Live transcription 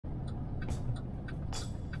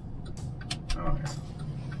right.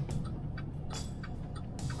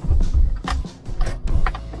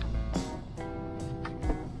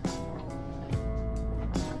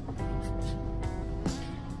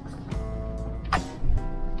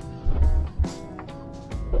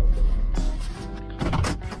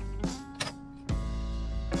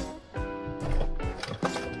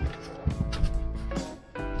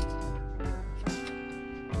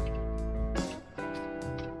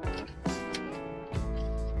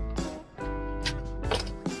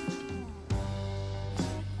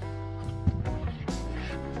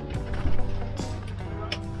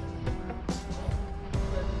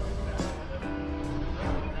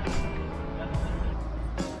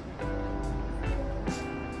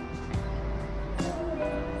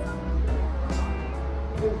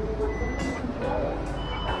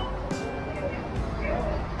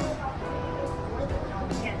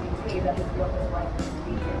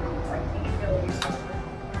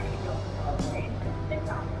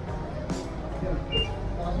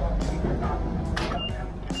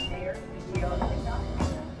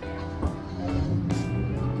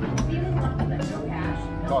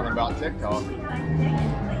 Talking about TikTok.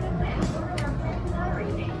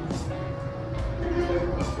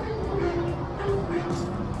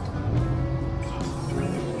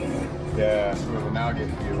 Yeah, we will now get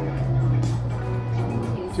fuel.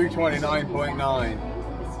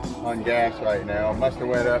 229.9 on gas right now. Must have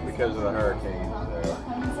went up because of the hurricane. So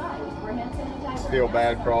feel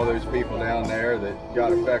bad for all those people down there that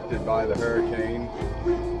got affected by the hurricane.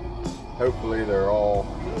 Hopefully they're all,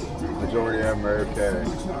 majority of them are okay.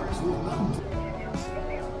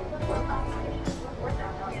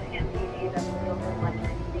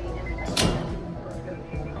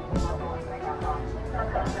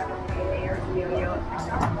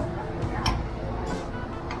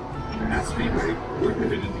 At Speedway, we're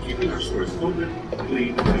committed to keeping our stores open,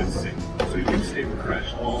 clean, and safe, so you can stay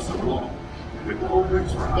refreshed all summer long. With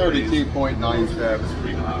Culver's 32.97.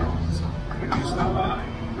 When you stop by,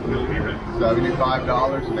 we'll be ready.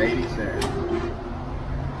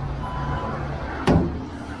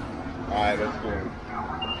 $75.80. Alright, let's go.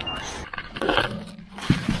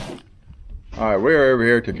 Alright, we're over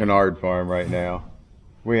here at the Kennard Farm right now.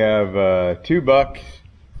 We have 2 bucks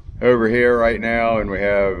over here right now, and we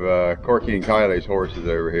have Corky and Kylie's horses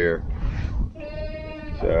over here.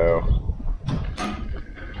 So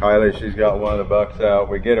Kylie, she's got one of the bucks out.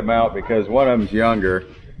 We get them out because one of them's younger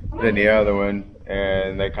than the other one,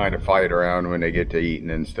 and they kind of fight around when they get to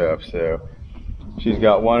eating and stuff. So she's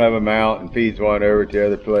got one of them out and feeds one over to the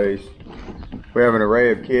other place. We have an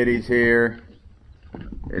array of kitties here,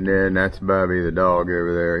 and then that's Bubby the dog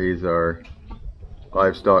over there. He's our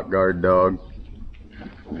livestock guard dog.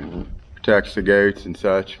 Protects the goats and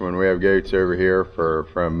such when we have goats over here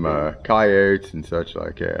from coyotes and such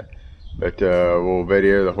like that. But we'll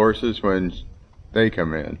video the horses when they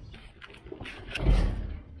come in.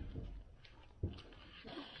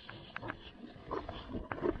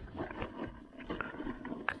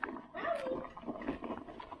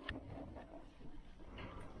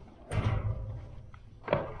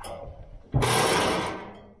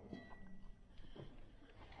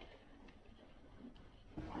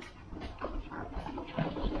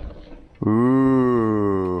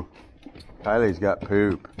 Ooh, Kylie's got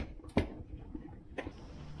poop.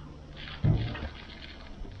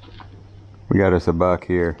 We got us a buck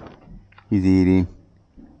here. He's eating.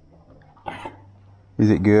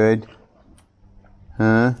 Is it good?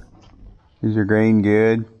 Huh? Is your grain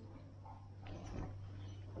good?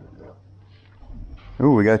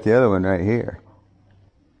 Ooh, we got the other one right here.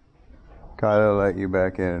 Kylie will let you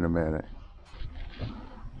back in a minute.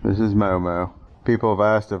 This is Momo. People have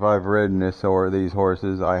asked if I've ridden this or these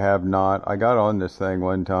horses. I have not. I got on this thing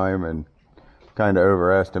one time and kind of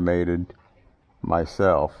overestimated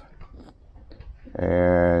myself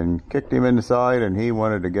and kicked him in the side, and he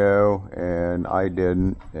wanted to go and I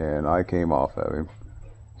didn't, and I came off of him.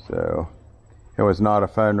 So it was not a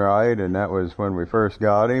fun ride, and that was when we first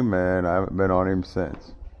got him, and I haven't been on him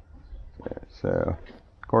since. So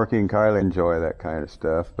Corky and Kylie enjoy that kind of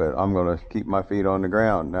stuff, but I'm going to keep my feet on the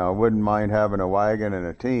ground. Now, I wouldn't mind having a wagon and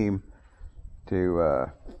a team to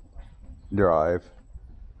drive,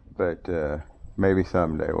 but maybe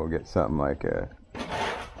someday we'll get something like that.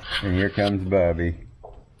 And here comes Bubby.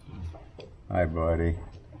 Hi, buddy.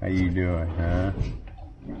 How you doing, huh?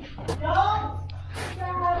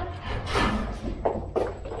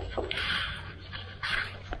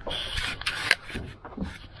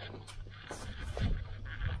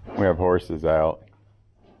 We have horses out.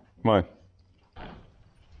 Come on.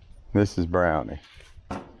 This is Brownie.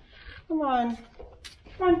 Come on.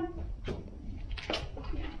 Come on.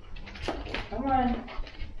 one.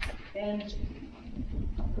 And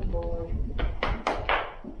good boy.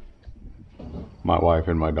 My wife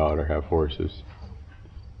and my daughter have horses.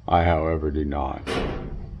 I, however, do not.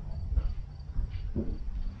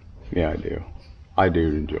 Yeah, I do. I do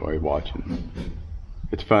enjoy watching them.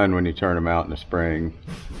 It's fun when you turn them out in the spring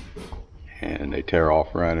and they tear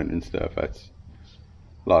off running and stuff. That's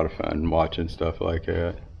a lot of fun watching stuff like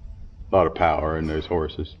that. A lot of power in those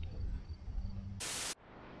horses.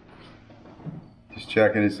 Just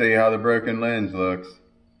checking to see how the broken lens looks.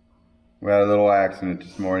 We had a little accident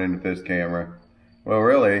this morning with this camera. Well,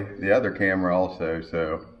 really, the other camera also,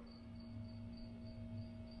 so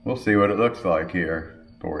we'll see what it looks like here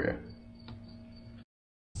for you.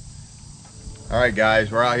 Alright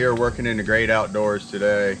guys, we're out here working in the great outdoors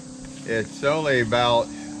today. It's only about,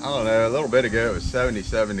 I don't know, a little bit ago it was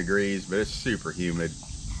 77 degrees, but it's super humid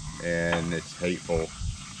and it's hateful.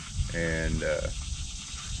 And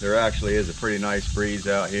there actually is a pretty nice breeze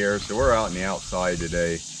out here, so we're out in the outside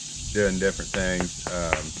today doing different things.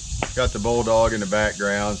 Got the bulldog in the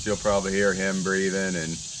background, so you'll probably hear him breathing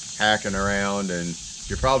and hacking around, and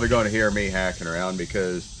you're probably going to hear me hacking around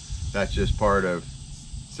because that's just part of,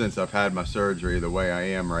 since I've had my surgery, the way I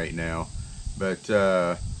am right now. But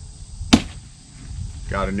got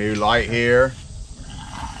a new light here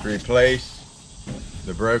to replace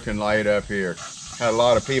the broken light up here. Had a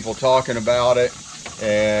lot of people talking about it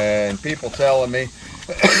and people telling me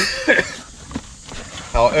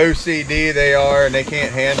how OCD they are and they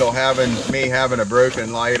can't handle me having a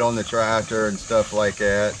broken light on the tractor and stuff like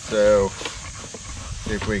that. So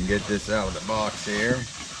see if we can get this out of the box here,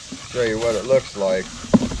 show you what it looks like.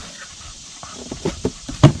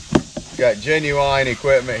 Got genuine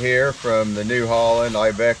equipment here from the New Holland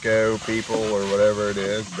Iveco people or whatever it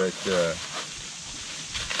is, but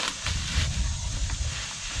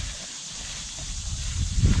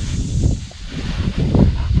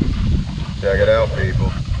check it out,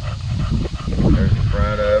 people. There's the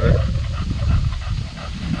front of it.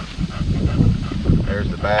 There's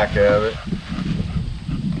the back of it.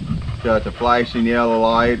 It's got the flashing yellow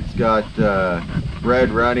light. It's got red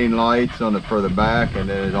running lights on for the back, and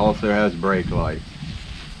then it also has brake lights.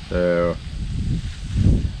 So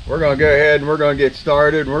we're going to go ahead and we're going to get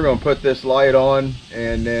started. We're going to put this light on,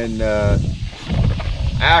 and then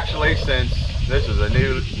actually, since this is a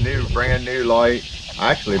brand new light, I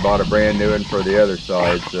actually bought a brand new one for the other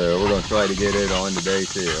side, so we're going to try to get it on today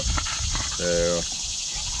too. So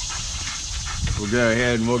we'll go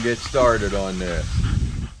ahead and we'll get started on this.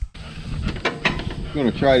 I'm going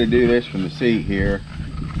to try to do this from the seat here.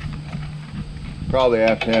 Probably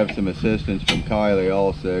have to have some assistance from Kylie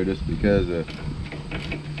also, just because of...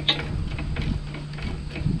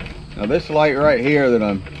 Now this light right here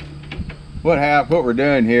that what we're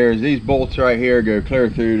doing here is these bolts right here go clear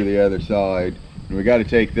through to the other side. And we got to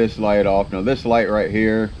take this light off. Now this light right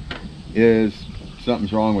here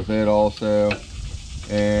something's wrong with it also.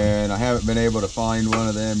 And I haven't been able to find one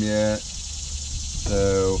of them yet.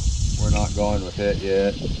 So we're not going with it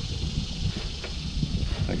yet.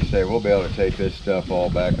 Like I say, we'll be able to take this stuff all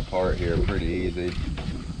back apart here pretty easy.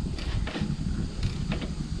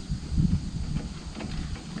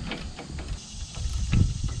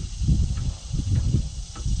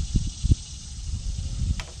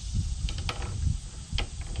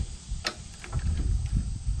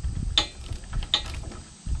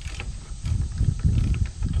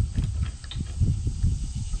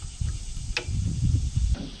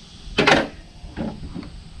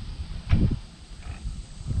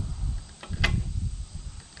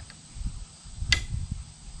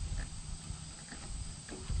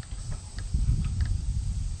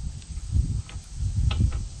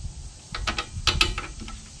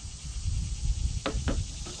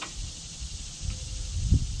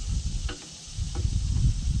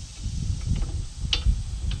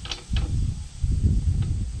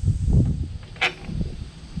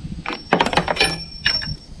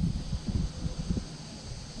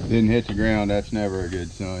 Didn't hit the ground, that's never a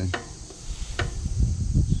good sign.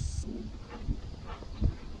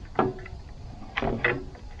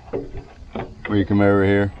 Will you come over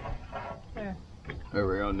here? Where?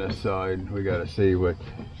 Over on this side. We gotta see what's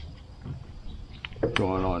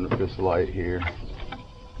going on with this light here.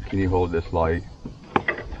 Can you hold this light?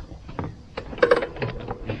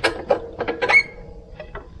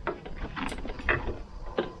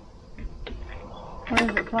 Where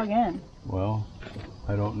does it plug in? Well,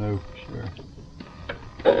 I don't know for sure.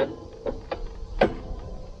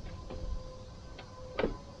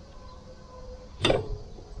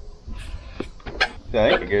 I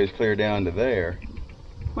think it goes clear down to there.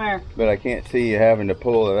 Where? But I can't see you having to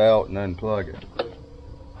pull it out and unplug it.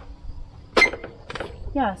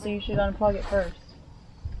 Yeah, so you should unplug it first.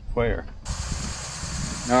 Where?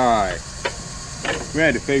 Alright. We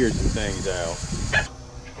had to figure some things out.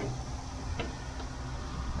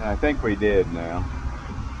 And I think we did now.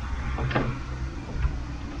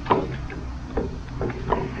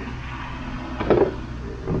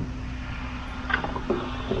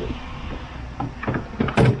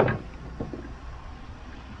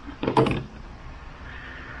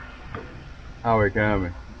 How are we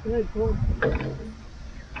coming? Good, cool.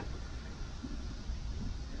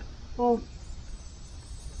 Well,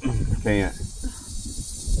 Can't. you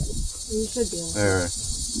should be able to. There.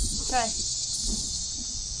 Okay.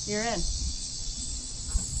 You're in.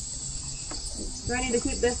 Do I need to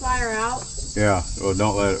keep this wire out? Yeah, well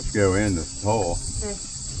don't let it go in the hole. Okay.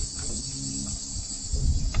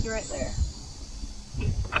 You're right there.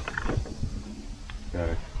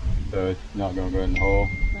 Okay. So it's not gonna go in the hole?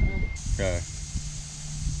 Uh-uh. Okay.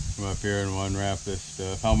 Come up here and unwrap this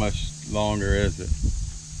stuff. How much longer is it?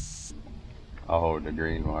 I'll hold the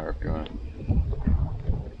green wire if you want.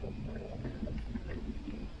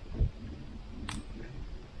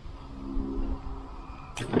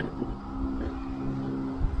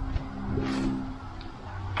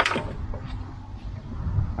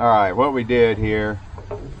 All right, what we did here,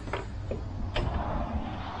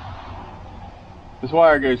 this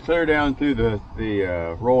wire goes clear down through the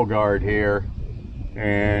roll guard here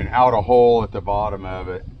and out a hole at the bottom of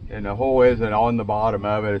it. And the hole isn't on the bottom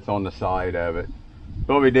of it, it's on the side of it.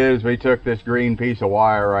 What we did is we took this green piece of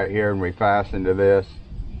wire right here and we fastened to this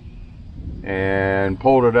and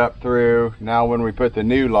pulled it up through. Now when we put the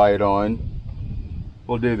new light on,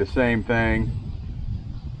 we'll do the same thing.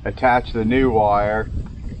 Attach the new wire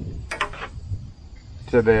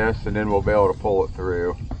to this and then we'll be able to pull it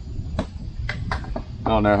through. I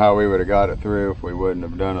don't know how we would have got it through if we wouldn't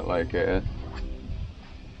have done it like that.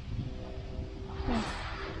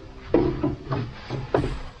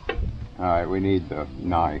 Alright, we need the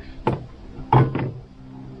knife.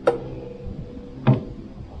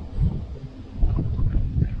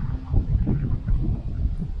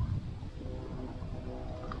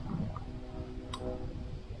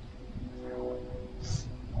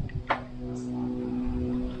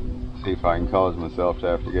 See if I can cause myself to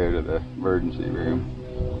have to go to the emergency room.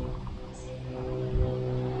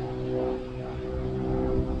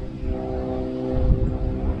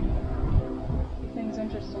 Things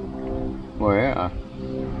interesting. Well, yeah.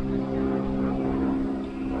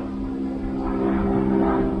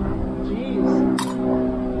 Jeez.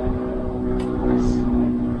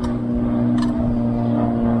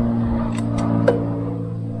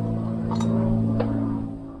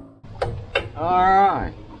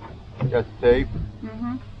 Alright. Got the tape?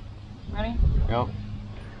 Mm-hmm. Ready? Yep.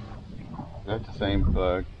 That's the same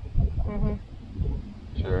plug. Mm-hmm.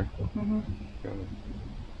 Sure. Mm-hmm. Got it.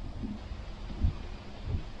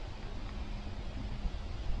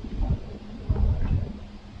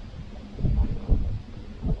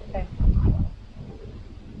 Okay.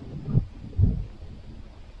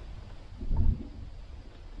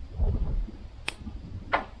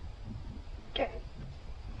 Okay.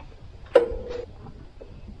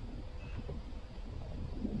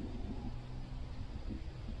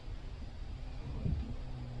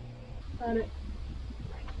 Got it.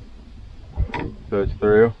 So it's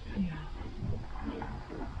through? Yeah.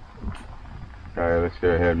 Okay, let's go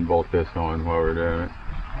ahead and bolt this on while we're doing it.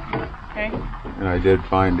 Okay. And I did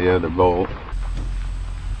find the other bolt.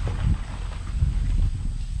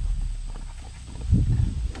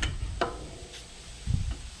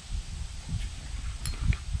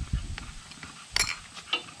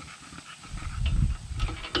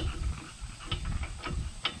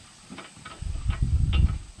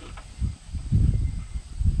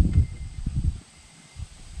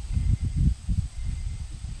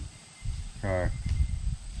 Okay.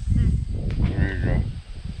 There you go.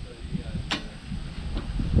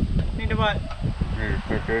 Need to what? Need to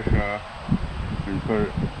put this off and put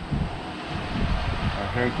it.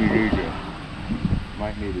 I think you need to.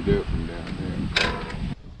 Might need to do it from down there.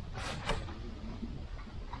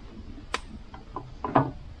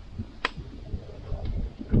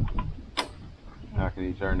 Now can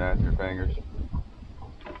you turn that in your fingers?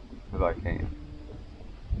 Because I can't.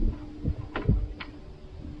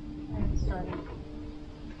 And it started.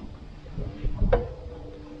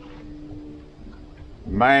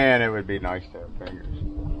 Man, it would be nice to have fingers. Can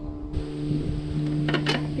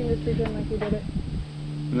you just pretend like you did it?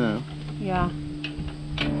 No. Yeah. I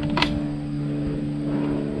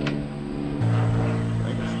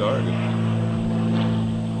think it started.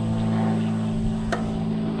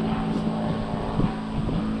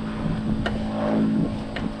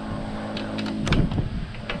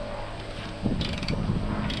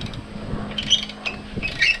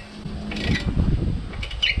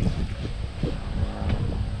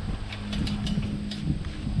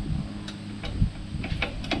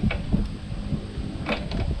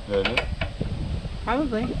 Doesn't it?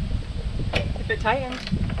 Probably. If it tightens.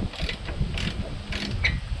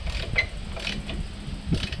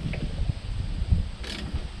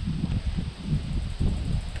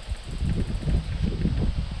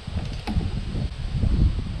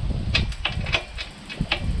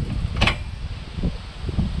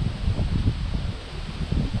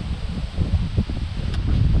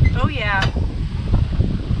 Oh yeah.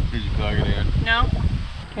 Did you plug it in? No?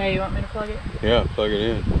 Okay, you want me to plug it? Yeah, plug it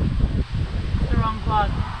in. It's the wrong plug.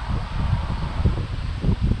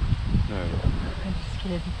 No. I'm just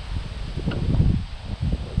kidding.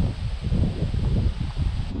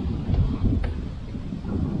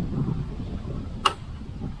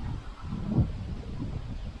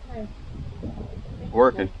 Okay. It's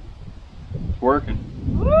working. It's working.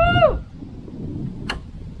 Woo!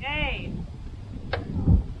 Yay! Do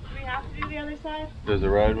we have to do the other side? Does the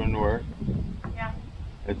red one work? Yeah.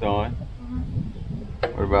 It's on?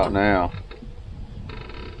 Mm-hmm. What about now?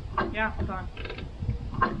 Yeah, it's on.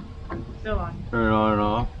 Still on. Turn it on and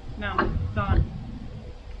off? No, it's on.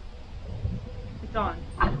 It's on.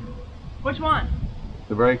 Which one?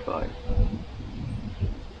 The brake light.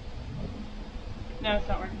 No, it's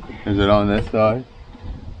not working. Is it on this side?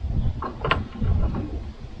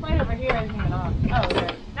 Right over here isn't even on. Oh,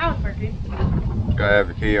 there. Now it's working. Gotta have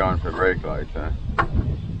the key on for brake lights, huh?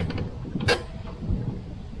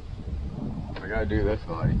 I gotta do this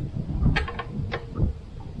light.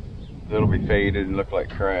 It'll be faded and look like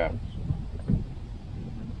crap.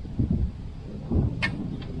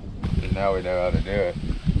 And now we know how to do it.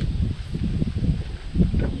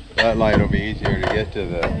 That light will be easier to get to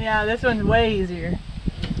the... Yeah, this one's way easier.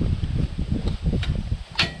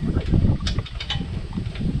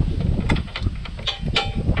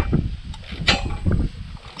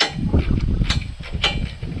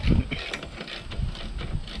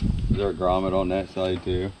 Is there a grommet on that side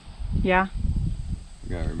too? Yeah.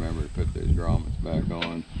 You gotta remember to put those grommets back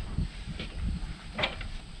on.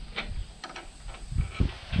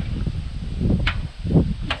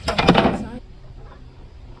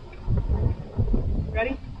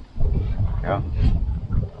 Ready? Yeah.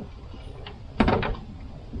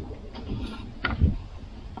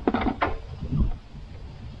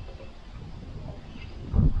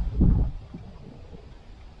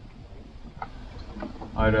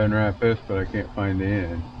 I'd unwrap this, but I can't find the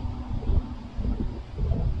end.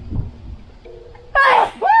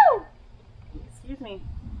 Woo! Excuse me.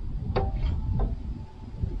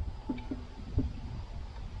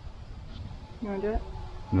 You wanna do it?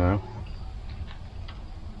 No.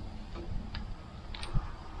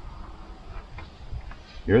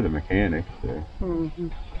 You're the mechanic, so. Mm-hmm.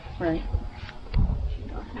 Right.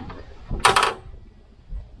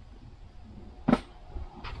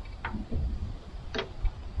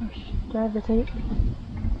 Do I have the tape?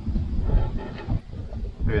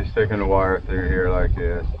 You're sticking the wire through here like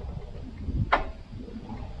this.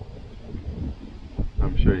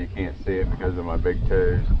 I'm sure you can't see it because of my big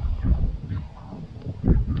toes.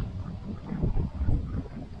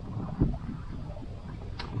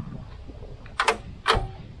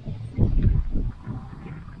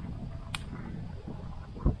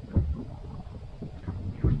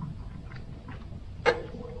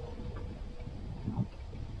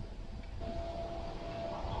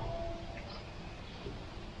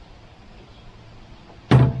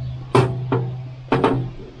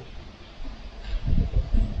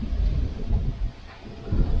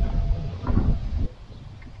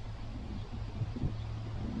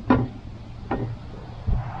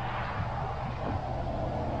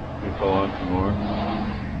 Pull on some more.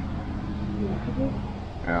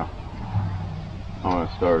 Yeah. I want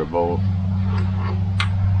to start a bolt.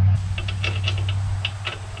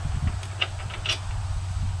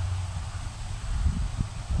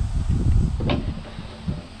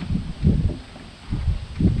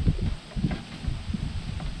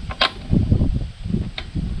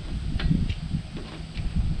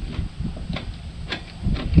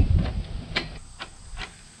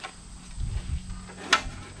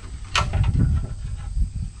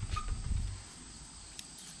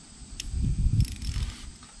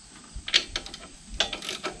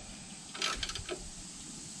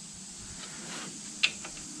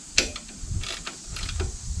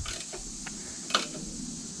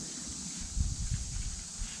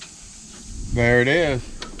 There it is.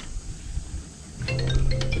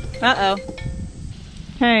 Uh-oh.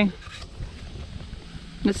 Hey.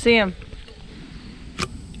 Let's see him.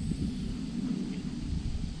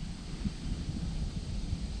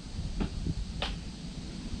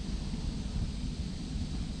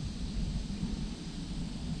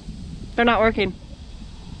 They're not working.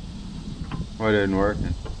 What isn't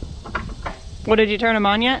working? What, did you turn them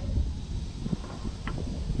on yet?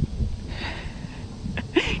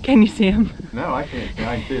 Can you see them? No, I can't.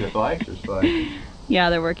 I can see the lights are flashing. Yeah,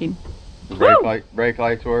 they're working. The brake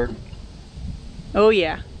lights work? Oh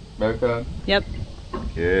yeah. Both of them? Yep.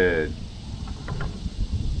 Good.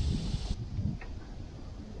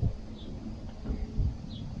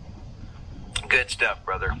 Good stuff,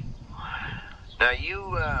 brother. Now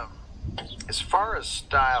you, as far as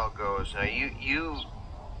style goes, now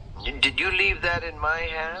did you leave that in my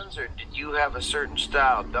hands, or did you have a certain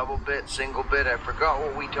style? Double bit, single bit? I forgot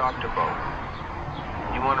what we talked about.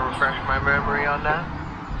 You want to refresh my memory on that?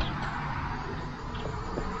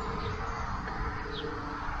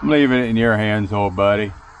 I'm leaving it in your hands, old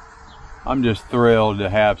buddy. I'm just thrilled to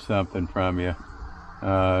have something from you.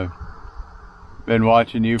 Been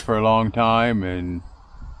watching you for a long time, and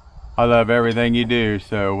I love everything you do.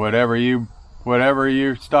 So whatever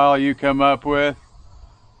your style you come up with,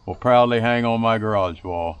 will proudly hang on my garage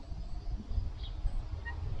wall.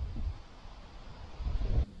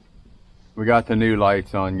 We got the new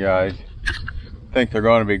lights on, guys. I think they're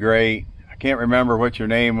going to be great. I can't remember what your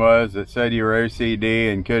name was that said you were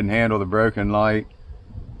OCD and couldn't handle the broken light.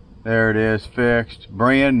 There it is, fixed,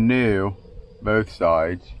 brand new, both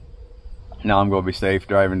sides. Now I'm going to be safe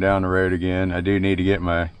driving down the road again. I do need to get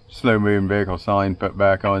my slow moving vehicle sign put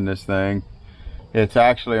back on this thing. It's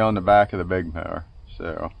actually on the back of the big mower.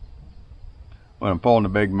 So when I'm pulling the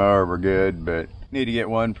big mower, we're good, but need to get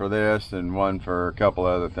one for this and one for a couple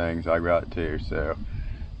other things I got too. So,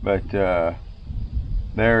 but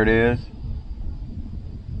there it is.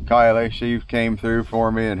 Kylie, she came through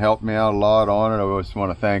for me and helped me out a lot on it. I just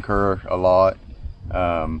want to thank her a lot.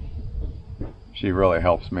 She really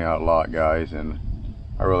helps me out a lot, guys, and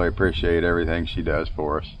I really appreciate everything she does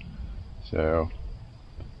for us. So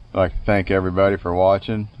I'd like to thank everybody for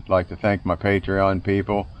watching. I'd like to thank my Patreon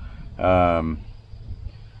people.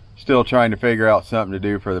 Still trying to figure out something to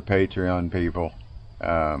do for the Patreon people.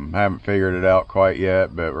 Haven't figured it out quite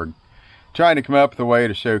yet, but we're trying to come up with a way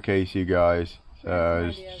to showcase you guys.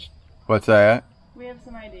 What's that? We have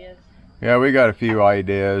some ideas. Yeah, we got a few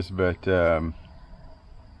ideas, but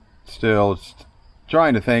still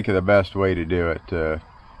trying to think of the best way to do it to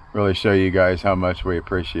really show you guys how much we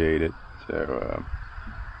appreciate it. So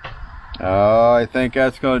I think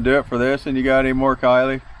that's going to do it for this. And you got any more,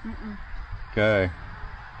 Kylie? Mm-mm. Okay.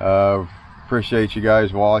 Appreciate you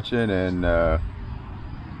guys watching, and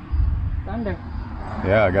Thunder.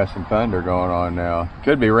 yeah, I got some thunder going on now.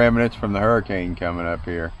 Could be remnants from the hurricane coming up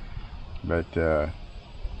here, but all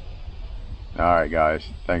right, guys,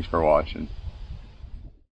 thanks for watching.